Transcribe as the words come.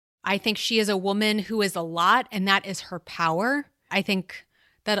I think she is a woman who is a lot, and that is her power. I think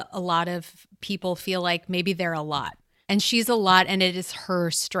that a lot of people feel like maybe they're a lot. And she's a lot, and it is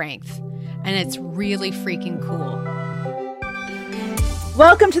her strength. And it's really freaking cool.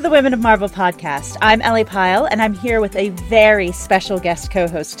 Welcome to the Women of Marvel podcast. I'm Ellie Pyle, and I'm here with a very special guest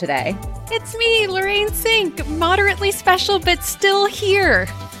co-host today. It's me, Lorraine Cink, moderately special, but still here.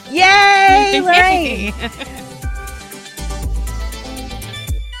 Yay, Lorraine!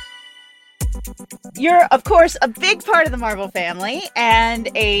 You're, of course, a big part of the Marvel family and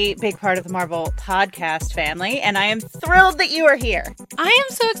a big part of the Marvel podcast family, and I am thrilled that you are here. I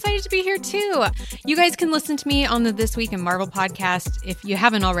am so excited to be here, too. You guys can listen to me on the This Week in Marvel podcast, if you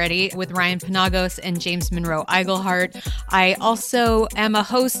haven't already, with Ryan Panagos and James Monroe Iglehart. I also am a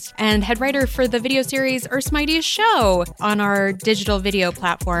host and head writer for the video series Earth's Mightiest Show on our digital video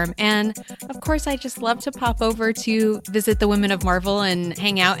platform. And, of course, I just love to pop over to visit the Women of Marvel and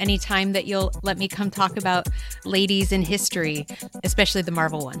hang out anytime that you'll let me come talk about ladies in history, especially the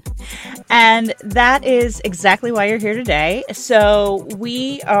Marvel one. And that is exactly why you're here today. So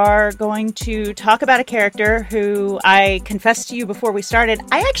we are going to talk about a character who I confessed to you before we started,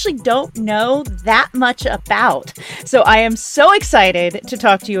 I actually don't know that much about. So I am so excited to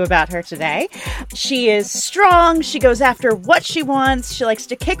talk to you about her today. She is strong. She goes after what she wants. She likes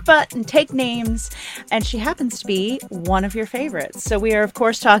to kick butt and take names. And she happens to be one of your favorites. So we are, of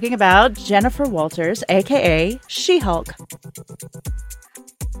course, talking about Jennifer Walters, aka She-Hulk.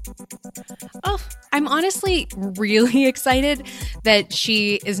 Oh, I'm honestly really excited that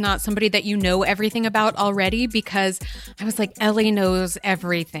she is not somebody that you know everything about already, because I was like, Ellie knows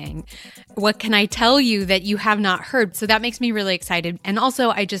everything. What can I tell you that you have not heard? So that makes me really excited. And also,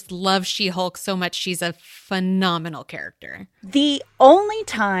 I just love She-Hulk so much. She's a phenomenal character. The only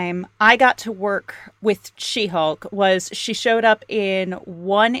time I got to work with She-Hulk was she showed up in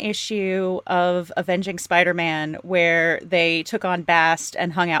one issue of Avenging Spider-Man where they took on Bast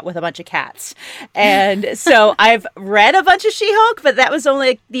and hung out with a bunch of cats. And so I've read a bunch of She-Hulk, but that was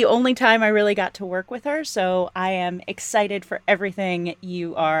only the only time I really got to work with her. So I am excited for everything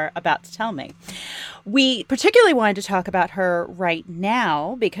you are about to tell me. We particularly wanted to talk about her right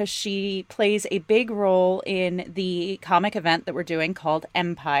now because she plays a big role in the comic event that we're doing called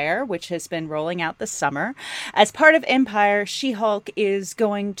Empyre, which has been rolling out this summer. As part of Empyre, She-Hulk is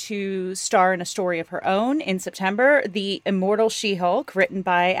going to star in a story of her own in September, The Immortal She-Hulk, written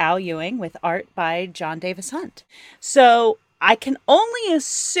by Al Ewing with art by John Davis Hunt. So I can only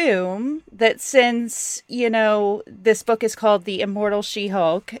assume that since, this book is called The Immortal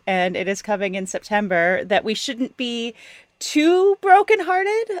She-Hulk and it is coming in September, that we shouldn't be too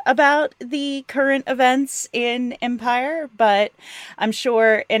brokenhearted about the current events in Empyre, but I'm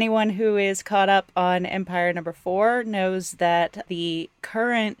sure anyone who is caught up on Empyre number 4 knows that the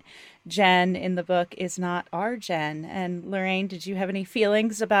current Jen in the book is not our Jen. And Lorraine, did you have any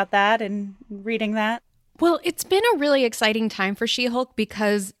feelings about that and reading that? Well, it's been a really exciting time for She-Hulk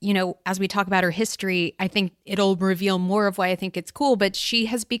because, as we talk about her history, I think it'll reveal more of why I think it's cool, but she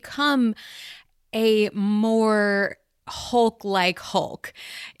has become a more Hulk-like Hulk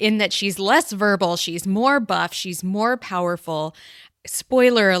in that she's less verbal, she's more buff, she's more powerful.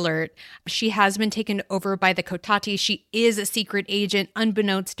 Spoiler alert, she has been taken over by the Kotati. She is a secret agent,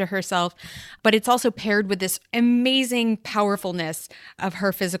 unbeknownst to herself, but it's also paired with this amazing powerfulness of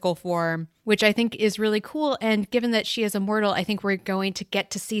her physical form, which I think is really cool. And given that she is immortal, I think we're going to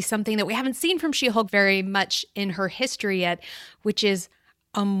get to see something that we haven't seen from She-Hulk very much in her history yet, which is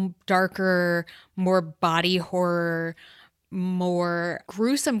darker, more body horror, more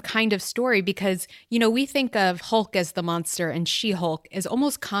gruesome kind of story, because, we think of Hulk as the monster and She-Hulk as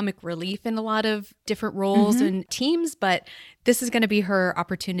almost comic relief in a lot of different roles and teams, but this is going to be her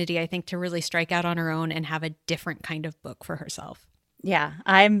opportunity, I think, to really strike out on her own and have a different kind of book for herself. Yeah,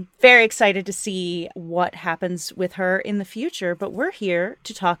 I'm very excited to see what happens with her in the future, but we're here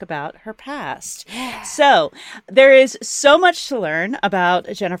to talk about her past. Yeah. So there is so much to learn about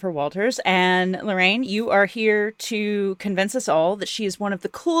Jennifer Walters, and Lorraine, you are here to convince us all that she is one of the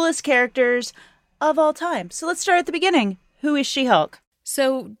coolest characters of all time. So let's start at the beginning. Who is She-Hulk?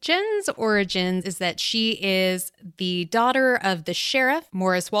 So Jen's origins is that she is the daughter of the sheriff,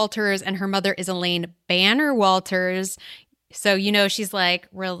 Morris Walters, and her mother is Elaine Banner Walters. So, she's like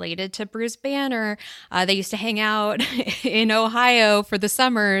related to Bruce Banner. They used to hang out in Ohio for the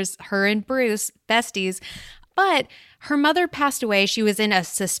summers, her and Bruce, besties. But her mother passed away. She was in a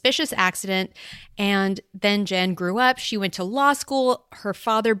suspicious accident. And then Jen grew up. She went to law school. Her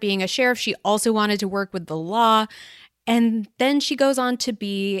father being a sheriff, she also wanted to work with the law. And then she goes on to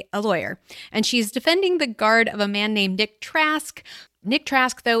be a lawyer. And she's defending the guard of a man named Nick Trask, Nick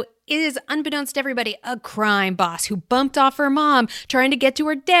Trask, though, is, unbeknownst to everybody, a crime boss who bumped off her mom trying to get to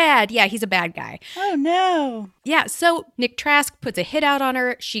her dad. Yeah, he's a bad guy. Oh, no. Yeah, so Nick Trask puts a hit out on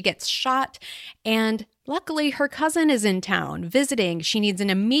her. She gets shot, and luckily her cousin is in town visiting. She needs an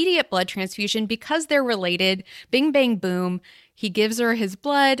immediate blood transfusion because they're related. Bing, bang, boom. He gives her his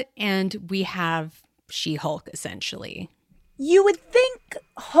blood, and we have She-Hulk, essentially. You would think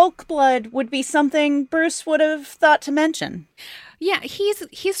Hulk blood would be something Bruce would have thought to mention. Yeah, he's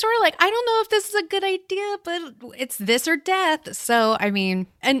sort of like, I don't know if this is a good idea, but it's this or death. So, I mean,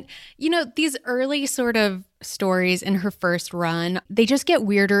 and, these early sort of stories in her first run, they just get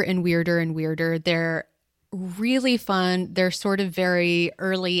weirder and weirder and weirder. They're really fun. They're sort of very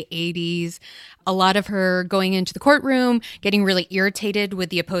early 80s. A lot of her going into the courtroom, getting really irritated with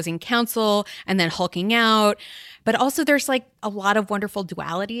the opposing counsel, and then hulking out. But also there's like a lot of wonderful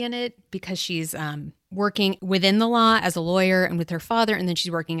duality in it because she's working within the law as a lawyer and with her father, and then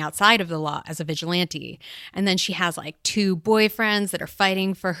she's working outside of the law as a vigilante. And then she has like two boyfriends that are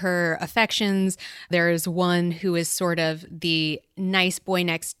fighting for her affections. There's one who is sort of the nice boy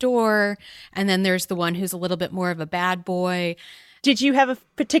next door, and then there's the one who's a little bit more of a bad boy. Did you have a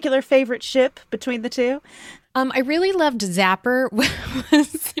particular favorite ship between the two? I really loved Zapper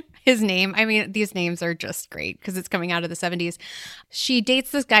was his name. I mean, these names are just great because it's coming out of the 70s. She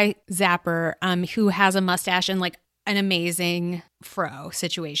dates this guy, Zapper, who has a mustache and like an amazing fro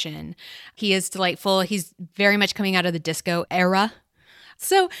situation. He is delightful. He's very much coming out of the disco era.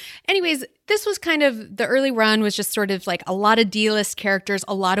 So anyways, this was kind of the early run was just sort of like a lot of D-list characters,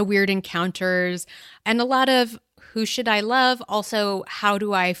 a lot of weird encounters, and a lot of who should I love? Also, how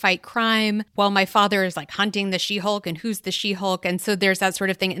do I fight crime? While my father is like hunting the She-Hulk and who's the She-Hulk? And so there's that sort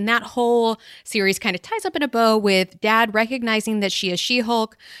of thing. And that whole series kind of ties up in a bow with Dad recognizing that she is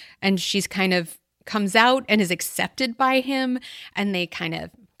She-Hulk and she's kind of comes out and is accepted by him. And they kind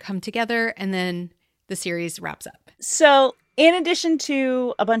of come together and then the series wraps up. So in addition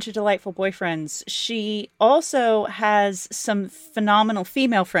to a bunch of delightful boyfriends, she also has some phenomenal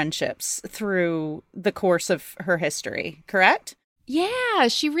female friendships through the course of her history, correct? Yeah,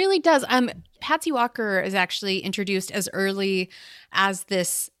 she really does. Patsy Walker is actually introduced as early as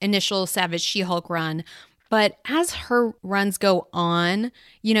this initial Savage She-Hulk run. But as her runs go on,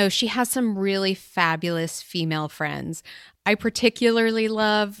 she has some really fabulous female friends. I particularly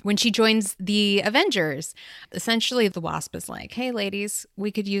love when she joins the Avengers. Essentially, the Wasp is like, hey, ladies,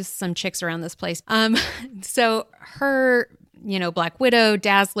 we could use some chicks around this place. So her, Black Widow,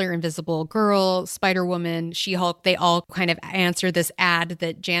 Dazzler, Invisible Girl, Spider-Woman, She-Hulk, they all kind of answer this ad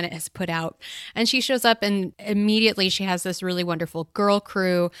that Janet has put out. And she shows up and immediately she has this really wonderful girl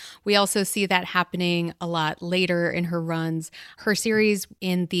crew. We also see that happening a lot later in her runs. Her series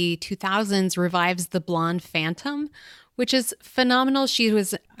in the 2000s revives the Blonde Phantom, which is phenomenal. She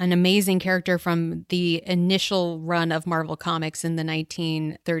was an amazing character from the initial run of Marvel Comics in the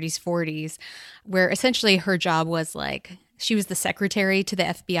 1930s, 40s, where essentially her job was like, she was the secretary to the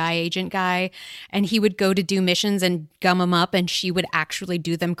FBI agent guy, and he would go to do missions and gum them up, and she would actually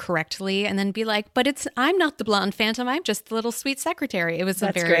do them correctly and then be like, but I'm not the Blonde Phantom. I'm just the little sweet secretary. It was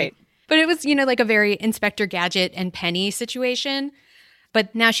That's great. But it was, like a very Inspector Gadget and Penny situation.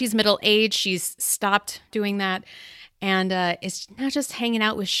 But now she's middle-aged. She's stopped doing that. And is now just hanging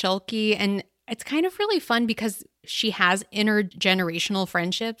out with Shulky. And it's kind of really fun because she has intergenerational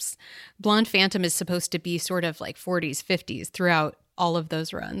friendships. Blonde Phantom is supposed to be sort of like 40s, 50s throughout all of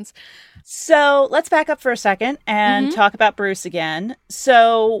those runs. So let's back up for a second and talk about Bruce again.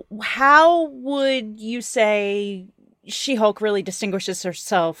 So how would you say She-Hulk really distinguishes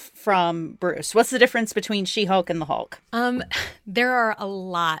herself from Bruce? What's the difference between She-Hulk and the Hulk? There are a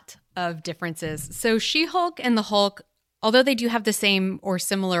lot of differences. So She-Hulk and the Hulk, although they do have the same or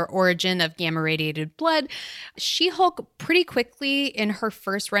similar origin of gamma-radiated blood, She-Hulk pretty quickly in her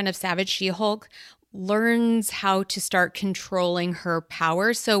first run of Savage She-Hulk learns how to start controlling her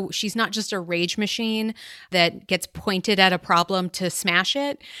power. So she's not just a rage machine that gets pointed at a problem to smash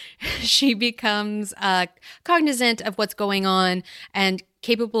it. She becomes cognizant of what's going on and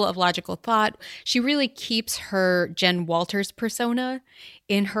capable of logical thought. She really keeps her Jen Walters persona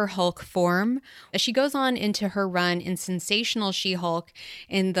in her Hulk form. As she goes on into her run in Sensational She-Hulk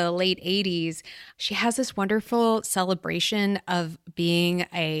in the late 80s, she has this wonderful celebration of being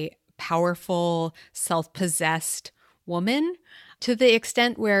a powerful, self-possessed woman, to the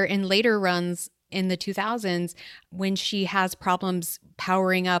extent where in later runs in the 2000s, when she has problems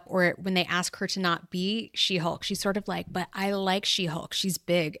powering up or when they ask her to not be She-Hulk, she's sort of like, but I like She-Hulk. She's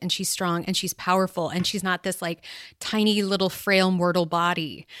big and she's strong and she's powerful and she's not this like tiny little frail mortal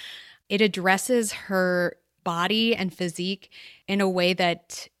body. It addresses her body and physique in a way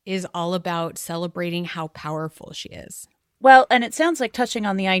that is all about celebrating how powerful she is. Well, and it sounds like touching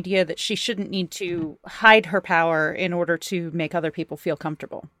on the idea that she shouldn't need to hide her power in order to make other people feel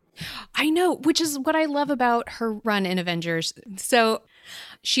comfortable. I know, which is what I love about her run in Avengers. So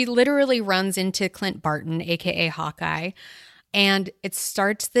she literally runs into Clint Barton, aka Hawkeye, and it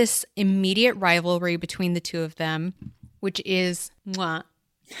starts this immediate rivalry between the two of them, which is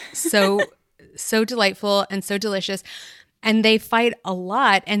so delightful and so delicious. And they fight a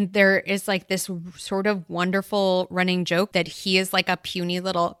lot. And there is like this sort of wonderful running joke that he is like a puny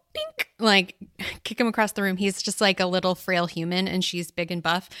little pink, like kick him across the room. He's just like a little frail human and she's big and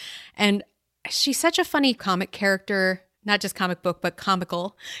buff. And she's such a funny comic character, not just comic book, but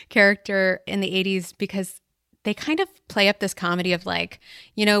comical character in the 80s because they kind of play up this comedy of like,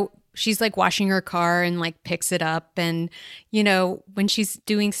 you know, she's like washing her car and like picks it up. And, you know, when she's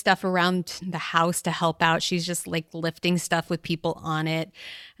doing stuff around the house to help out, she's just like lifting stuff with people on it.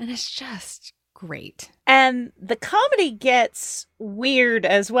 And it's just great. And the comedy gets weird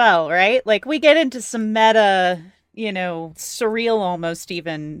as well, right? Like we get into some meta, you know, surreal almost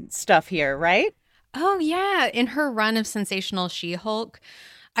even stuff here, right? Oh, yeah. In her run of Sensational She-Hulk,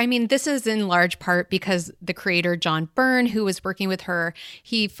 I mean, this is in large part because the creator, John Byrne, who was working with her,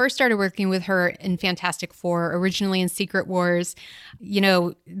 he first started working with her in Fantastic Four, originally in Secret Wars. You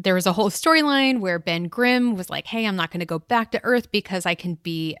know, there was a whole storyline where Ben Grimm was like, hey, I'm not going to go back to Earth because I can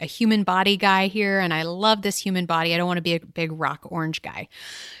be a human body guy here. And I love this human body. I don't want to be a big rock orange guy.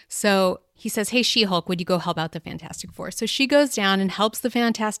 So he says, hey, She-Hulk, would you go help out the Fantastic Four? So she goes down and helps the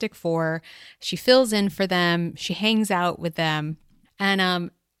Fantastic Four. She fills in for them. She hangs out with them. And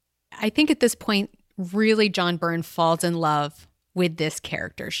I think at this point, really, John Byrne falls in love with this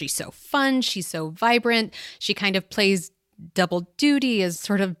character. She's so fun. She's so vibrant. She kind of plays double duty as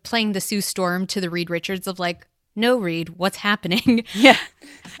sort of playing the Sue Storm to the Reed Richards of like, no, Reed, what's happening? Yeah.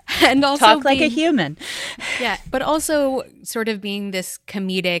 And also talk like a human. Yeah. But also sort of being this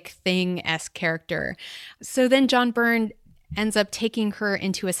comedic thing-esque character. So then John Byrne ends up taking her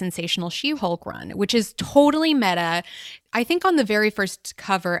into a Sensational She-Hulk run, which is totally meta. I think on the very first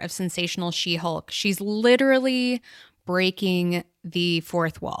cover of Sensational She-Hulk, she's literally breaking the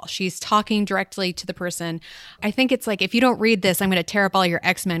fourth wall. She's talking directly to the person. I think it's like, if you don't read this, I'm going to tear up all your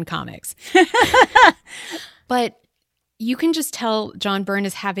X-Men comics. But you can just tell John Byrne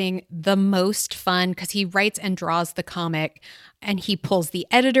is having the most fun because he writes and draws the comic and he pulls the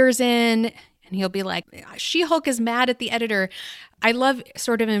editors in. And he'll be like, She-Hulk is mad at the editor. I love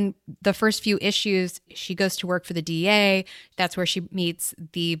sort of in the first few issues, she goes to work for the DA. That's where she meets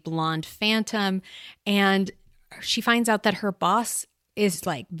the blonde Phantom. And she finds out that her boss is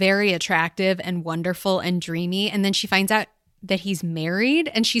like very attractive and wonderful and dreamy. And then she finds out that he's married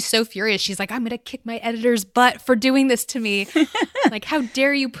and she's so furious. She's like, I'm going to kick my editor's butt for doing this to me. Like, how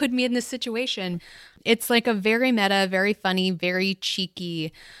dare you put me in this situation? It's like a very meta, very funny, very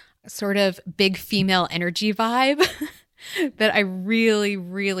cheeky sort of big female energy vibe that I really,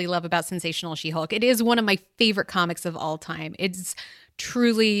 really love about Sensational She-Hulk. It is one of my favorite comics of all time. It's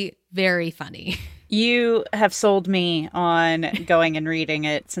truly very funny. You have sold me on going and reading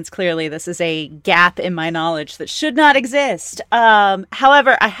it, since clearly this is a gap in my knowledge that should not exist.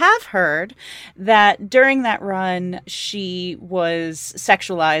 However, I have heard that during that run, she was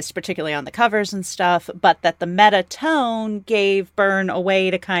sexualized, particularly on the covers and stuff, but that the meta tone gave Byrne a way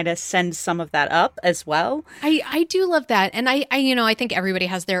to kind of send some of that up as well. I do love that. And I think everybody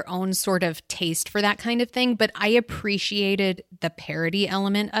has their own sort of taste for that kind of thing, but I appreciated the parody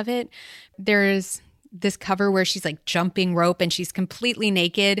element of it. There's this cover where she's like jumping rope and she's completely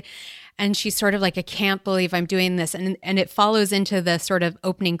naked and she's sort of like, I can't believe I'm doing this. And it follows into the sort of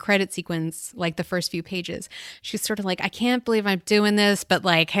opening credit sequence, like the first few pages. She's sort of like, I can't believe I'm doing this, but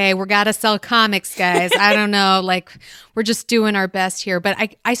like, hey, we're got to sell comics, guys. I don't know. Like, we're just doing our best here.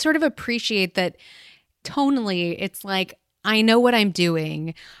 But I sort of appreciate that tonally. It's like, I know what I'm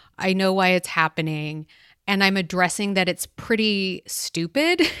doing. I know why it's happening. And I'm addressing that it's pretty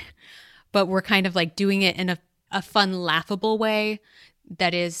stupid, but we're kind of like doing it in a fun, laughable way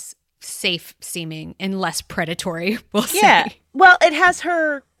that is safe seeming and less predatory, we'll say. Yeah. Well, it has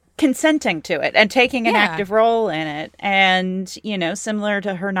her consenting to it and taking an active role in it. And, you know, similar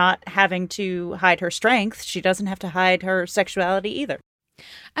to her not having to hide her strength, she doesn't have to hide her sexuality either.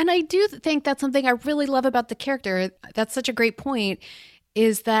 And I do think that's something I really love about the character. That's such a great point,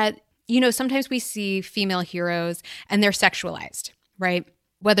 is that, you know, sometimes we see female heroes and they're sexualized, right?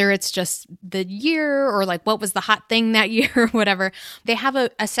 Whether it's just the year or like what was the hot thing that year or whatever. They have a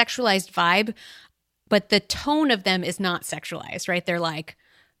sexualized vibe, but the tone of them is not sexualized, right? They're like,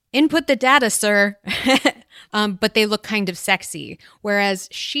 input the data, sir. but they look kind of sexy. Whereas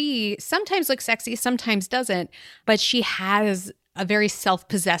she sometimes looks sexy, sometimes doesn't, but she has a very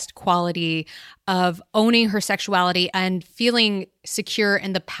self-possessed quality of owning her sexuality and feeling secure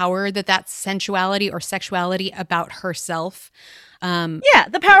in the power that sensuality or sexuality about herself. Yeah,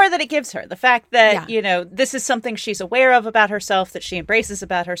 the power that it gives her. The fact that, this is something she's aware of about herself, that she embraces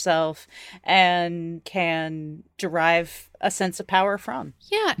about herself, and can derive a sense of power from.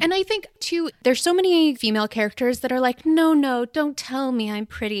 Yeah, and I think, too, there's so many female characters that are like, no, don't tell me I'm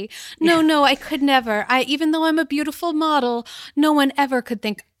pretty. No, I could never. Even though I'm a beautiful model, no one ever could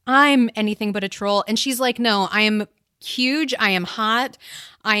think I'm anything but a troll. And she's like, no, I am huge. I am hot.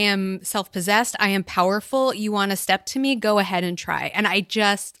 I am self-possessed. I am powerful. You want to step to me? Go ahead and try. And I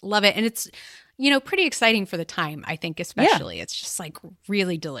just love it. And it's, pretty exciting for the time, I think, especially. Yeah. It's just like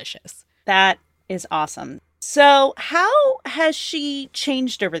really delicious. That is awesome. So how has she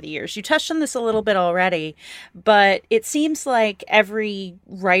changed over the years? You touched on this a little bit already, but it seems like every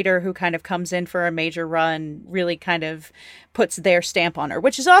writer who kind of comes in for a major run really kind of puts their stamp on her,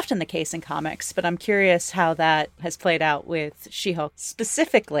 which is often the case in comics. But I'm curious how that has played out with She-Hulk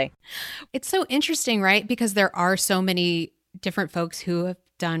specifically. It's so interesting, right? Because there are so many different folks who have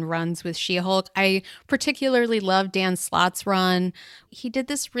done runs with She-Hulk. I particularly love Dan Slott's run. He did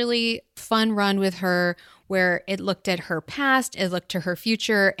this really fun run with her where it looked at her past, it looked to her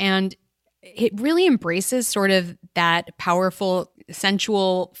future, and it really embraces sort of that powerful,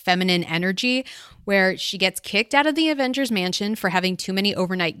 sensual, feminine energy where she gets kicked out of the Avengers mansion for having too many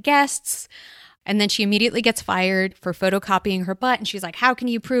overnight guests. And then she immediately gets fired for photocopying her butt. And she's like, how can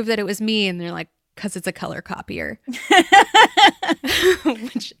you prove that it was me? And they're like, because it's a color copier.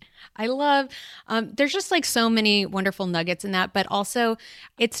 Which I love. There's just like so many wonderful nuggets in that, but also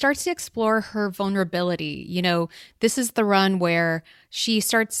it starts to explore her vulnerability. This is the run where she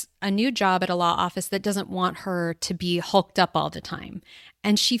starts a new job at a law office that doesn't want her to be hulked up all the time.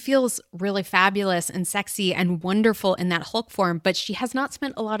 And she feels really fabulous and sexy and wonderful in that Hulk form, but she has not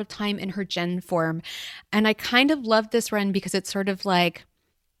spent a lot of time in her Jen form. And I kind of love this run because it's sort of like,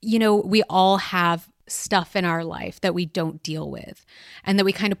 we all have stuff in our life that we don't deal with and that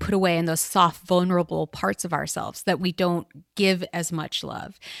we kind of put away in those soft, vulnerable parts of ourselves that we don't give as much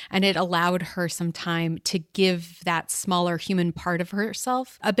love. And it allowed her some time to give that smaller human part of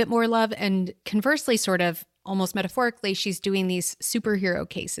herself a bit more love. And conversely, sort of almost metaphorically, she's doing these superhero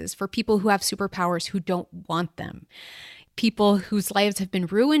cases for people who have superpowers who don't want them, people whose lives have been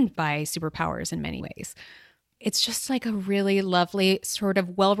ruined by superpowers in many ways. It's just like a really lovely sort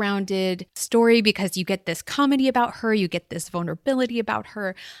of well-rounded story because you get this comedy about her, you get this vulnerability about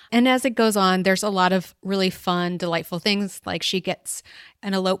her. And as it goes on, there's a lot of really fun, delightful things. Like she gets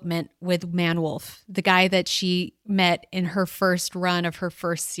an elopement with Man-Wolf, the guy that she met in her first run of her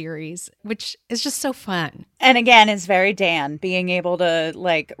first series, which is just so fun. And again, is very Dan, being able to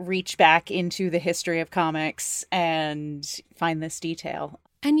like reach back into the history of comics and find this detail.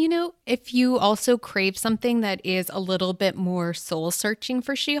 And if you also crave something that is a little bit more soul-searching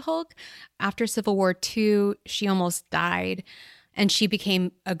for She-Hulk, after Civil War II, she almost died and she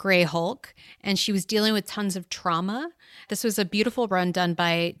became a gray Hulk and she was dealing with tons of trauma. This was a beautiful run done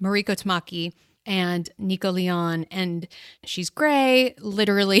by Mariko Tamaki and Nico Leon, and she's gray,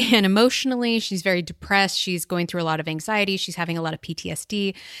 literally and emotionally. She's very depressed. She's going through a lot of anxiety. She's having a lot of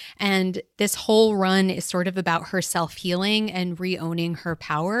PTSD. And this whole run is sort of about her self-healing and re-owning her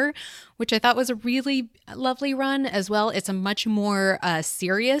power, which I thought was a really lovely run as well. It's a much more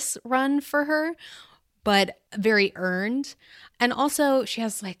serious run for her, but very earned. And also, she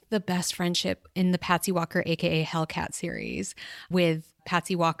has like the best friendship in the Patsy Walker, aka Hellcat series with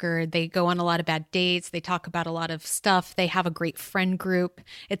Patsy Walker. They go on a lot of bad dates. They talk about a lot of stuff. They have a great friend group.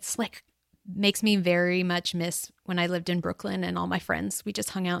 It's like makes me very much miss when I lived in Brooklyn and all my friends. We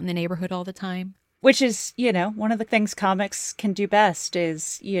just hung out in the neighborhood all the time. Which is, one of the things comics can do best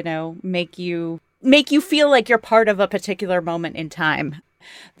is, make you feel like you're part of a particular moment in time.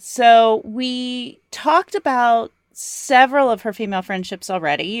 So we talked about several of her female friendships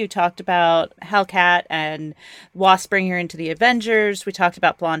already. You talked about Hellcat and Wasp bringing her into the Avengers. We talked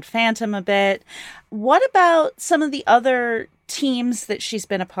about Blonde Phantom a bit. What about some of the other teams that she's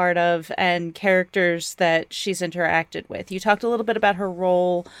been a part of and characters that she's interacted with? You talked a little bit about her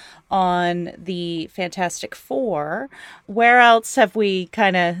role on the Fantastic Four. Where else have we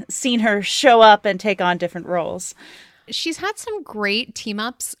kind of seen her show up and take on different roles? She's had some great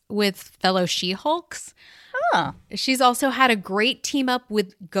team-ups with fellow She-Hulks. Oh. She's also had a great team-up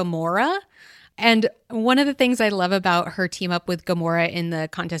with Gamora. And one of the things I love about her team-up with Gamora in the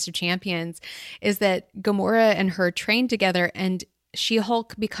Contest of Champions is that Gamora and her trained together, and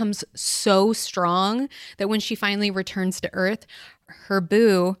She-Hulk becomes so strong that when she finally returns to Earth, her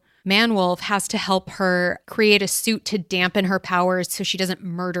boo, Man-Wolf, has to help her create a suit to dampen her powers so she doesn't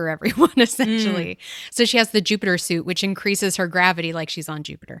murder everyone, essentially. So she has the Jupiter suit, which increases her gravity like she's on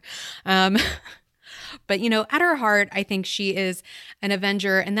Jupiter. But, at her heart, I think she is an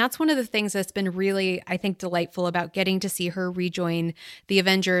Avenger. And that's one of the things that's been really, I think, delightful about getting to see her rejoin the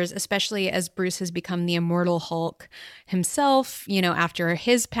Avengers, especially as Bruce has become the immortal Hulk himself, after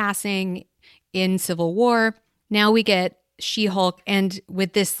his passing in Civil War. Now we get She-Hulk, and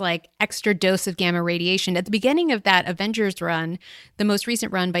with this extra dose of gamma radiation. At the beginning of that Avengers run, the most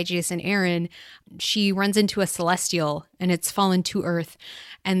recent run by Jason Aaron, she runs into a Celestial and it's fallen to Earth.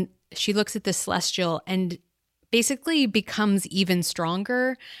 And she looks at the Celestial and basically becomes even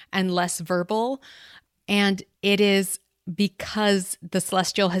stronger and less verbal. And it is because the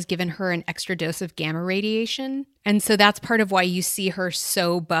Celestial has given her an extra dose of gamma radiation. And so that's part of why you see her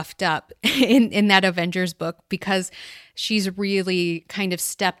so buffed up in that Avengers book, because she's really kind of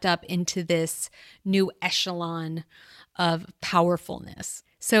stepped up into this new echelon of powerfulness.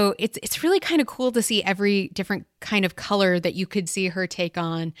 So it's really kind of cool to see every different kind of color that you could see her take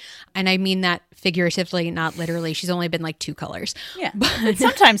on. And I mean that figuratively, not literally. She's only been 2 colors. Yeah, but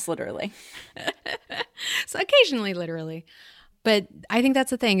sometimes literally. So occasionally literally. But I think that's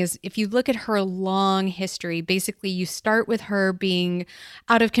the thing, is if you look at her long history, basically you start with her being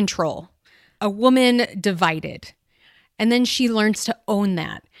out of control, a woman divided. And then she learns to own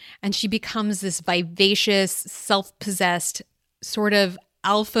that. And she becomes this vivacious, self-possessed sort of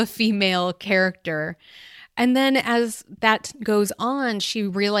alpha female character. And then as that goes on, she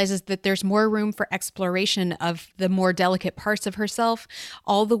realizes that there's more room for exploration of the more delicate parts of herself,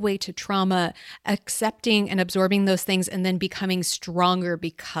 all the way to trauma, accepting and absorbing those things and then becoming stronger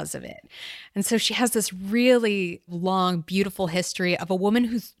because of it. And so she has this really long, beautiful history of a woman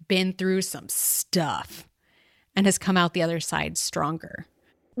who's been through some stuff and has come out the other side stronger.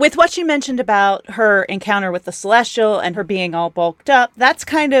 With what you mentioned about her encounter with the Celestial and her being all bulked up, that's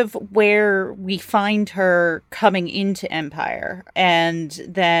kind of where we find her coming into Empyre. And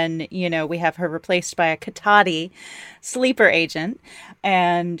then, we have her replaced by a Katati sleeper agent.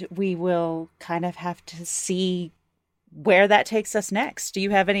 And we will kind of have to see where that takes us next. Do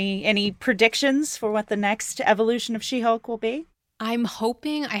you have any predictions for what the next evolution of She-Hulk will be? I'm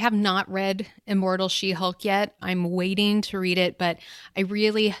hoping, I have not read Immortal She-Hulk yet. I'm waiting to read it, but I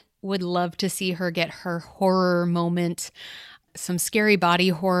really would love to see her get her horror moment, some scary body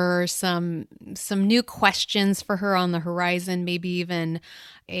horror, some new questions for her on the horizon, maybe even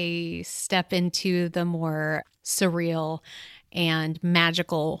a step into the more surreal and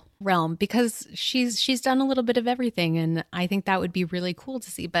magical realm, because she's done a little bit of everything, and I think that would be really cool to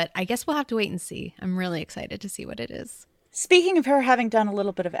see. But I guess we'll have to wait and see. I'm really excited to see what it is. Speaking of her having done a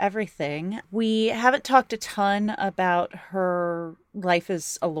little bit of everything, we haven't talked a ton about her life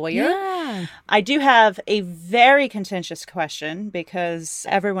as a lawyer. Yeah. I do have a very contentious question, because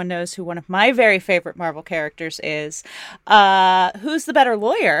everyone knows who one of my very favorite Marvel characters is. Who's the better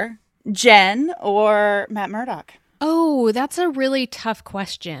lawyer, Jen or Matt Murdock? Oh, that's a really tough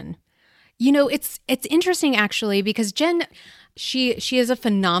question. It's interesting, actually, because Jen, she is a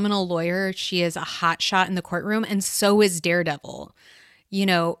phenomenal lawyer. She is a hot shot in the courtroom, and so is Daredevil.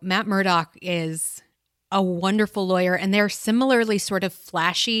 Matt Murdock is a wonderful lawyer, and they're similarly sort of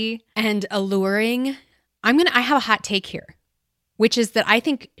flashy and alluring. I have a hot take here, which is that I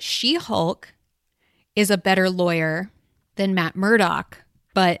think She-Hulk is a better lawyer than Matt Murdock,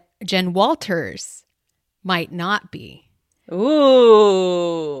 but Jen Walters might not be.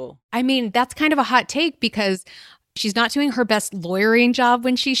 Ooh. I mean, that's kind of a hot take, because she's not doing her best lawyering job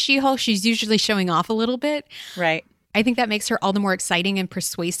when she's She-Hulk. She's usually showing off a little bit. Right. I think that makes her all the more exciting and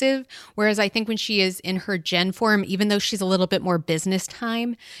persuasive. Whereas I think when she is in her Jen form, even though she's a little bit more business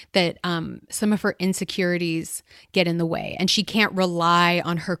time, that some of her insecurities get in the way, and she can't rely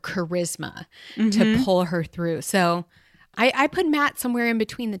on her charisma to pull her through. So I put Matt somewhere in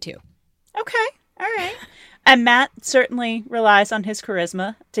between the two. Okay. All right. And Matt certainly relies on his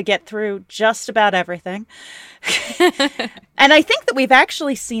charisma to get through just about everything. And I think that we've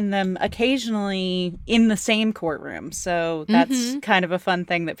actually seen them occasionally in the same courtroom. So that's kind of a fun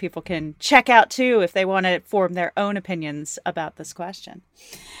thing that people can check out too if they want to form their own opinions about this question.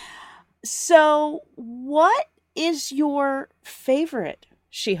 So what is your favorite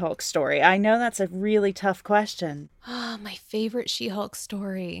She-Hulk story? I know that's a really tough question. Oh, my favorite She-Hulk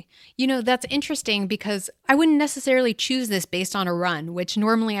story. That's interesting, because I wouldn't necessarily choose this based on a run, which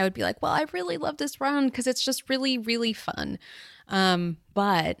normally I would be like, well, I really love this run because it's just really, really fun.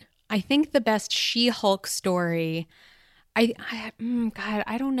 But I think the best She-Hulk story God,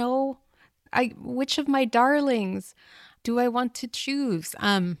 I don't know. Which of my darlings do I want to choose?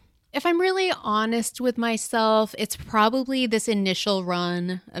 If I'm really honest with myself, it's probably this initial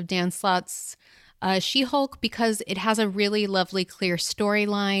run of Dan Slott's She-Hulk, because it has a really lovely, clear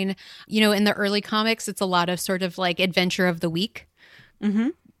storyline. You know, in the early comics, it's a lot of sort of like adventure of the week. Mm-hmm.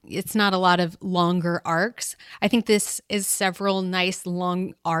 It's not a lot of longer arcs. I think this is several nice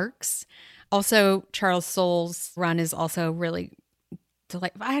long arcs. Also, Charles Soule's run is also really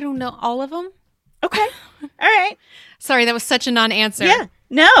delightful. I don't know all of them. Okay. All right. Sorry, that was such a non-answer. Yeah.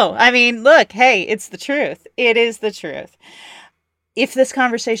 No, I mean, look, hey, it's the truth. It is the truth. If this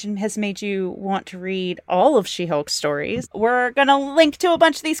conversation has made you want to read all of She-Hulk's stories, we're going to link to a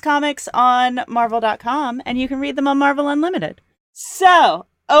bunch of these comics on Marvel.com, and you can read them on Marvel Unlimited. So,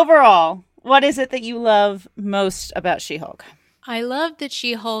 overall, what is it that you love most about She-Hulk? I love that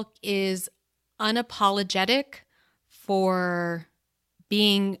She-Hulk is unapologetic for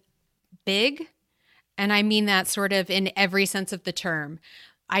being big. And I mean that sort of in every sense of the term.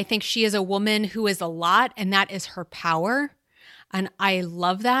 I think she is a woman who is a lot, and that is her power. And I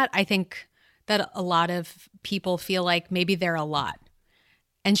love that. I think that a lot of people feel like maybe they're a lot.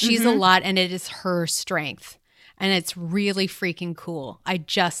 And she's a lot, and it is her strength. And it's really freaking cool. I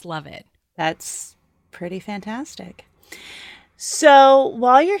just love it. That's pretty fantastic. So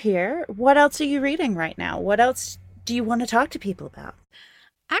while you're here, what else are you reading right now? What else do you want to talk to people about?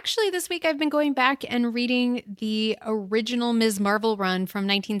 Actually, this week I've been going back and reading the original Ms. Marvel run from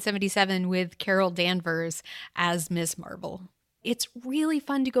 1977 with Carol Danvers as Ms. Marvel. It's really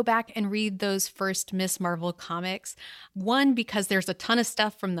fun to go back and read those first Ms. Marvel comics. One, because there's a ton of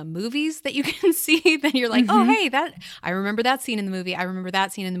stuff from the movies that you can see that you're like, oh, hey, I remember that scene in the movie. I remember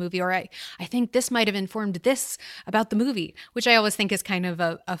that scene in the movie. Or I think this might have informed this about the movie, which I always think is kind of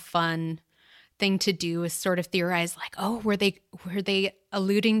a fun thing to do, is sort of theorize like, oh, were they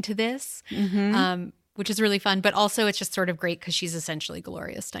alluding to this? Which is really fun. But also it's just sort of great because she's essentially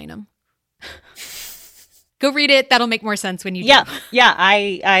Gloria Steinem. Go read it. That'll make more sense when you do. Yeah,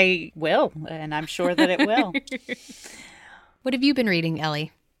 I will, and I'm sure that it will. What have you been reading,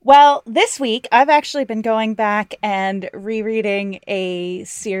 Ellie? Well, this week, I've actually been going back and rereading a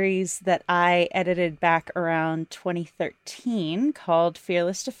series that I edited back around 2013 called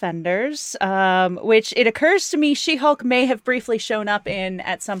Fearless Defenders, which it occurs to me She-Hulk may have briefly shown up in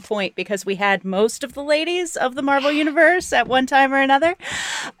at some point because we had most of the ladies of the Marvel Universe at one time or another,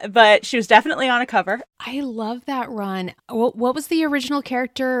 but she was definitely on a cover. I love that run. What was the original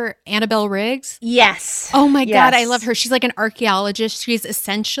character? Annabelle Riggs? Yes. Oh my God, I love her. She's like an archaeologist. She's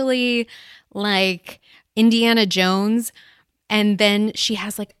essentially like Indiana Jones. And then she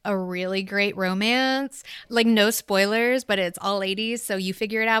has like a really great romance. Like no spoilers, but it's all ladies. So you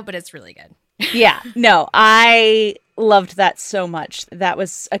figure it out, but it's really good. Yeah, no, I loved that so much. That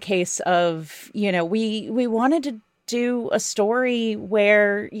was a case of, we wanted to do a story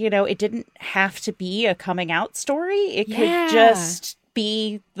where, it didn't have to be a coming out story. It could just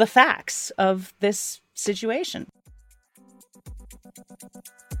be the facts of this situation.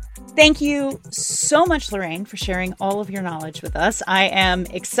 Thank you so much, Lorraine, for sharing all of your knowledge with us. I am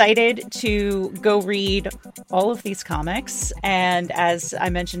excited to go read all of these comics. And as I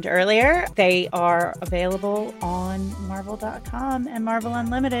mentioned earlier, they are available on Marvel.com and Marvel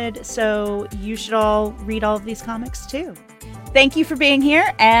Unlimited. So you should all read all of these comics too. Thank you for being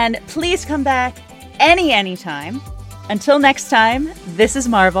here. And please come back anytime. Until next time, this is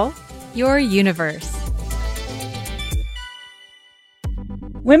Marvel, your universe.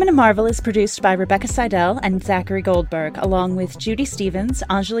 Women of Marvel is produced by Rebecca Seidel and Zachary Goldberg, along with Judy Stevens,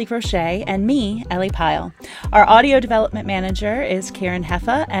 Angelique Roche, and me, Ellie Pyle. Our audio development manager is Karen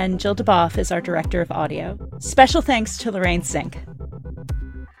Heffa, and Jill DeBoff is our director of audio. Special thanks to Lorraine Cink.